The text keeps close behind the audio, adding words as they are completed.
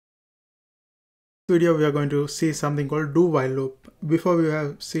Video we are going to see something called do while loop. Before we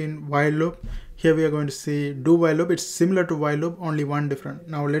have seen while loop, here we are going to see do while loop. It's similar to while loop, only one different.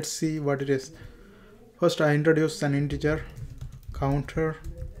 Now let's see what it is. First I introduce an integer counter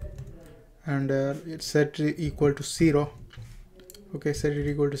and it's set it equal to 0. Okay, set it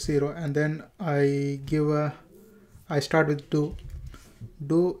equal to 0, and then I start with do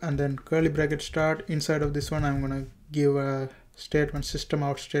and then curly bracket start. Inside of this one I'm gonna give a statement, system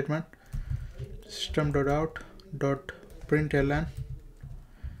out statement, system.out dot println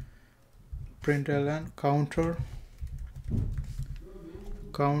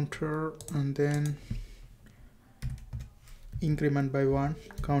counter and then increment by 1,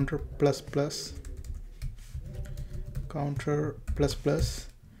 counter plus plus,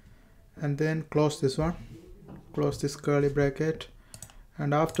 and then close this one, close this curly bracket,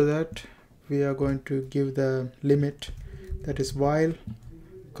 and after that we are going to give the limit, that is while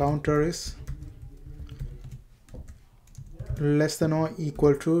counter is less than or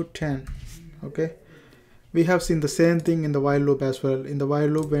equal to 10. Okay, we have seen the same thing in the while loop as well. In the while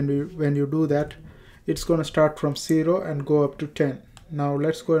loop, when you do that, it's going to start from 0 and go up to 10. Now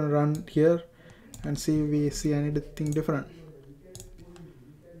let's go and run here and see if we see anything different.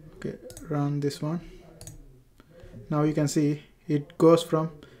 Okay, run this one. Now you can see it goes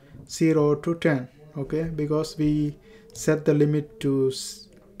from 0 to 10. Okay, because we set the limit to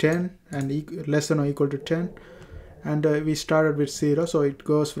 10 and less than or equal to 10, and we started with 0, so it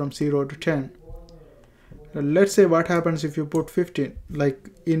goes from 0 to 10. Let's say what happens if you put 15. Like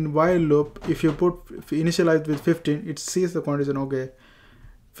in while loop, if you initialize with 15, it sees the condition, okay,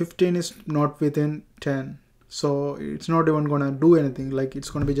 15 is not within 10, so it's not even gonna do anything, like it's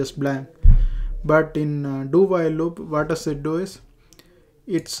gonna be just blank. But in do while loop, what does it do is,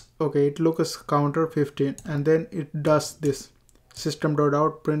 it's okay, it looks counter 15 and then it does this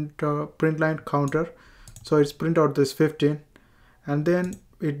system.out println counter, so it's print out this 15 and then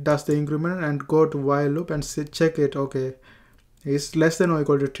it does the increment and go to while loop and check it. Okay, it's less than or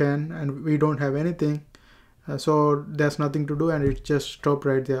equal to 10 and we don't have anything, so there's nothing to do, and it just stopped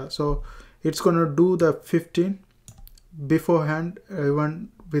right there. So it's gonna do the 15 beforehand, even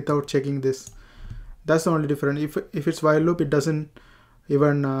without checking this. That's the only difference. If it's while loop, it doesn't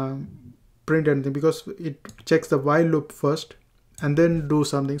even print anything, because it checks the while loop first and then do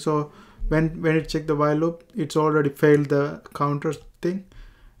something. So when it checks the while loop, it's already failed the counter thing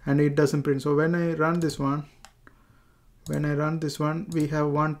and it doesn't print. So when I run this one, we have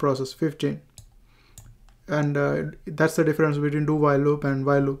one process 15, and that's the difference between do while loop and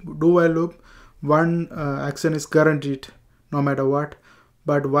while loop. Do while loop, one action is guaranteed no matter what,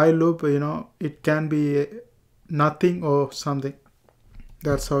 but while loop, you know, it can be nothing or something.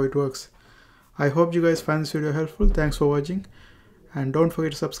 That's how it works. I hope you guys find this video helpful. Thanks for watching, and don't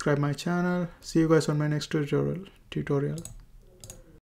forget to subscribe my channel. See you guys on my next tutorial.